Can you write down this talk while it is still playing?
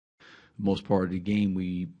most part of the game,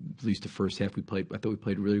 at least the first half, I thought we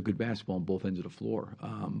played really good basketball on both ends of the floor.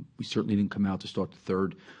 We certainly didn't come out to start the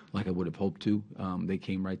third like I would have hoped to. They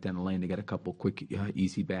came right down the lane. They got a couple quick,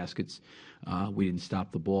 easy baskets. We didn't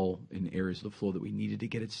stop the ball in areas of the floor that we needed to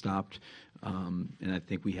get it stopped. And I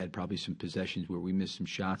think we had probably some possessions where we missed some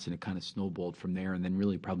shots, and it kind of snowballed from there. And then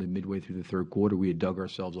really probably midway through the third quarter, we had dug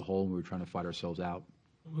ourselves a hole, and we were trying to fight ourselves out.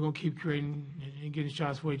 We're going to keep creating and getting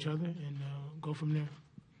shots for each other and go from there.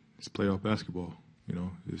 It's playoff basketball. You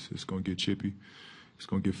know, it's going to get chippy. It's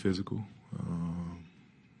going to get physical.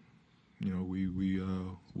 You know,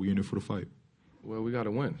 we in it for the fight. Well, we got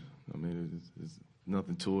to win. I mean, there's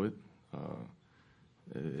nothing to it.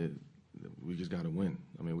 We just got to win.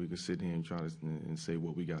 I mean, we could sit here and try to and say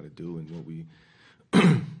what we got to do and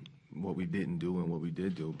what we didn't do and what we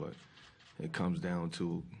did do, but it comes down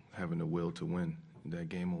to having the will to win that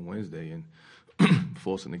game on Wednesday and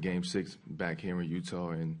forcing the Game 6 back here in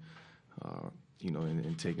Utah and you know,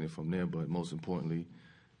 and taking it from there. But most importantly,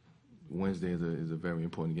 Wednesday is a very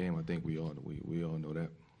important game. I think we all know that.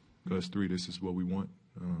 Us three, this is what we want.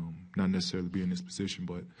 Not necessarily be in this position,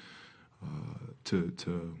 but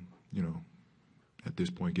to you know, at this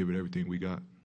point, give it everything we got.